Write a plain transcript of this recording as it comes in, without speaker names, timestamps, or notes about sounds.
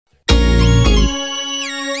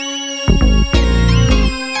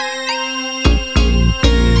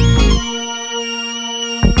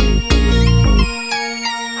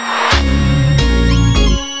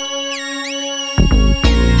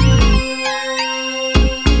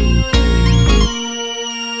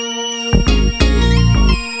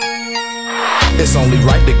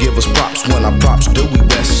give us props when our props do. We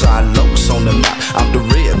Westside Lokes on the map, out the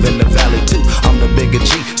Riv in the valley too. I'm the bigger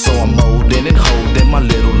G, so I'm molding and holding my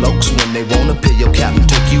little lokes. When they wanna pay your cap and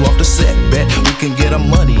take you off the set, bet we can get our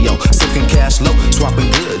money on. Sipping cash low,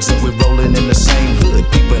 swapping goods, and we're rolling in the same hood.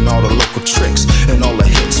 Peeping all the local tricks and all the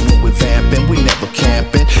hits. When we vamping, we never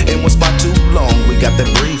camping. In one spot too long, we got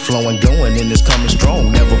that breed flowing, going, and it's coming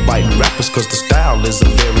strong. Never biting rappers, cause the style is a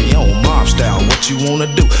very own Mobstyle. What you wanna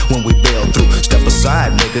do when we bail through? Step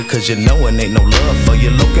aside, nigga, cause you know it ain't no love for you.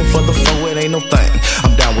 Looking for the foe, it ain't no thing.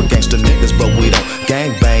 I'm down with gangster niggas, but we don't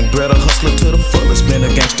gang bang. Bread a hustler to the fullest. Been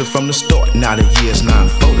a gangster from the start. Now the year's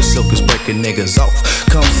 9-4. The silk is breaking niggas off.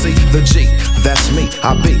 Come see the G, that's me.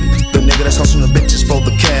 I be the nigga that's hustling the bitches for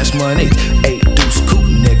the cash money. 8 deuce coupe,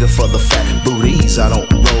 nigga, for the fat booties. I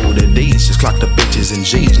don't roll to these, just clock the bitches and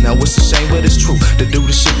G's. Now it's a shame, but it's true. To do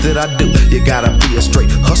the shit that I do, you gotta be a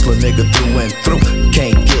straight hustler, nigga, through and through.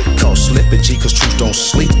 Can't get caught slipping, G, cause truth don't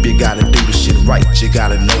sleep. You gotta do the shit right, you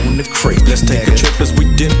gotta know when to creep. Let's take a trip as we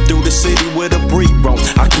dip through the city with a breed roam.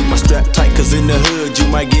 I keep my strap tight, cause in the hood you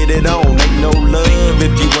might get it on. Ain't no love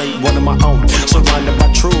if you ain't one of my own. Surrounded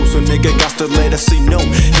by troops, so nigga got to let us see no.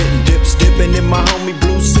 Hitting dips, dipping in my homie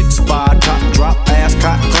blue 6-5. Top drop, ass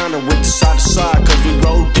cop, climbing with the side to side. Cause we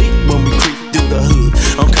roll deep when we creep through the hood.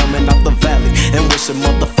 I'm coming out the valley and wish a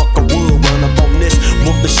motherfucker would run up on this.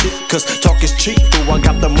 Move the shit, cause talk is cheap. Fool, I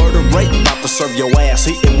got the murder rate, about to serve your ass.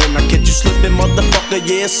 Eating when I catch you slipping, motherfucker,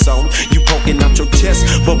 yeah, so you poking out your chest,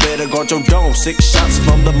 but better guard your dome. 6 shots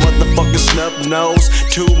from the motherfucking snub nose.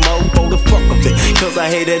 2 more for the fuck of it, cause I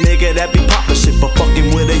hate a nigga that be poppin' shit for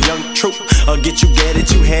fucking with a young troop. I'll get you, get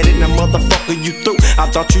it, you had it, now motherfucker, you through. I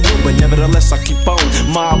thought you knew, but nevertheless I keep on.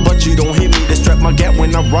 But you don't hear me, to strap my gap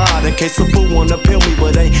when I ride. In case the fool wanna pill me,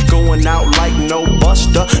 but ain't going out like no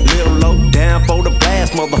buster. Little low down for the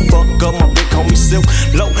blast, motherfucker. My big homie Silk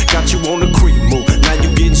low, got you on the creep move. Now you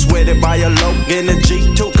getting sweated by a low in a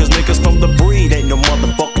G2, cause niggas from the breed ain't no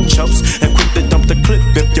motherfucking chumps. And quick to dump the clip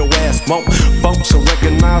if your ass won't. Folks, so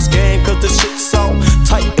recognize game, cause the shit's so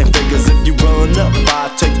tight. And figures if you run up,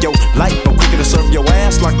 I'll take your life. I'm quicker to serve your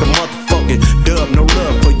ass like a motherfucking dub. No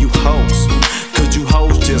love for you hoes, cause you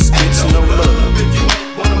hoes just gets no love. If you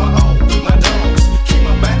ain't one of my own, my dogs, keep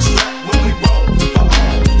my back strapped when we roll. For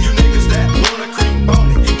all you niggas that wanna creep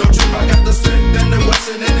on it, don't trip, I got the Smith and the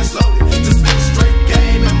Wesson and it's loaded. To spit straight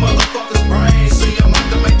game and motherfuckers' brains. See, I'm out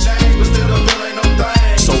to make change, but still the bill ain't no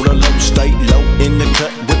thing. So the low, stay low in the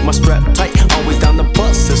cut with my strap tight. Always down the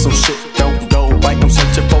bus if some shit don't go right. I'm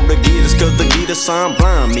searching for the gears, cause the gear sign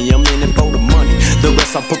blind me. I'm in it for the money, the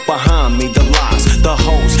rest I put behind me. The lies, the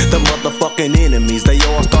hoes, the motherfucking enemies, they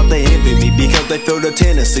all start to envy me because they feel the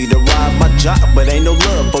tendency to ride my job. But ain't no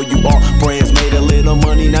love for you all. Friends made a little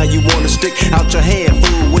money, now you wanna stick out your hand.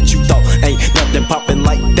 Fool, what you thought? Ain't nothing popping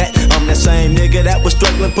like that. I'm that same nigga that was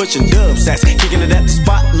struggling, pushing dub sacks, kicking it at the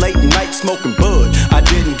spot late night, smoking bud. I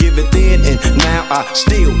didn't give it then, and now I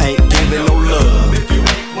still ain't giving no love. If you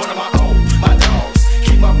ain't one of my own, my dogs,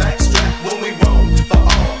 keep my back strapped when we roll. For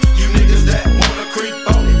all you niggas that wanna creep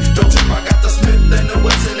on it, don't trip, I got the Smith and the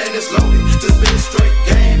Wesson and it's loaded. To spit straight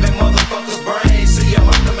game and motherfuckers' brains. See, I'm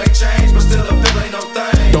out to make change, but still the bill ain't no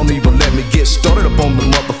thing. Don't even let me get started up on the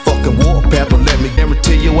motherfucking warpath, but let me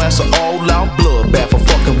guarantee your ass an all-out bloodbath. For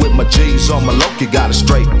fucking with my G's on my loc, you gotta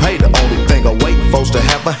straight pay. The only thing I wait for's to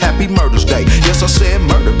have a happy murder's day. Yes, I said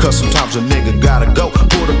murder, cause sometimes a nigga gotta go.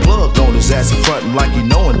 Pull the plug on his ass and frontin' like you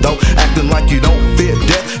knowin' though. Acting like you don't fear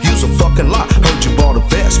death, use a fucking lie. Heard you bought a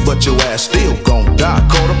vest, but your ass still gon' die.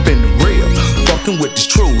 Caught up in the real, fucking with these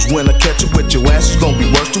truths. When I catch it with your ass, it's gon' be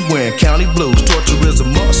worse than wearing county blues. Torture is a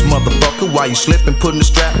must, motherfucker. Why you slippin', putting the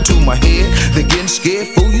strap to my head, then getting scared,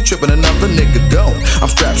 fool, you trippin', another nigga gone. I'm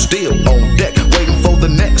strapped still on deck, waiting for the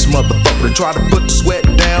next motherfucker to try to put the sweat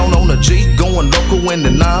down on a G. Going local in the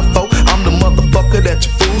 9-4. I'm the motherfucker that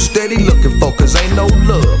you fool steady looking for, cause ain't no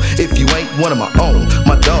love if you ain't one of my own.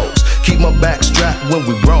 My dogs, keep my back strapped when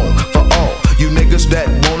we roam. For all you niggas that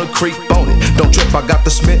wanna creep on it, don't trip, I got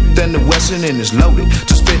the Smith and the Wesson and it's loaded.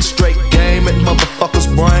 To spit straight game at motherfuckers'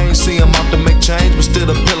 brains. See, I'm out to make change, but still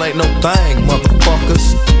the pill ain't no thing,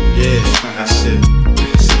 motherfuckers. Yeah, shit.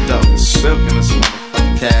 It's dope. It's silk and it's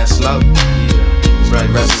motherfucking cash low. Yeah, right,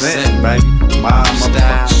 represent, baby. My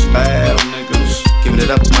motherfucking style, niggas. Giving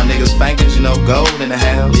it up to my niggas' fingers, you know, gold in the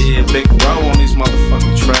house. Yeah, big bro on these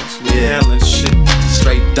motherfucking tracks. Yeah, and shit.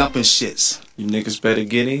 Straight dumping shits. You niggas better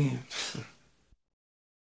get in.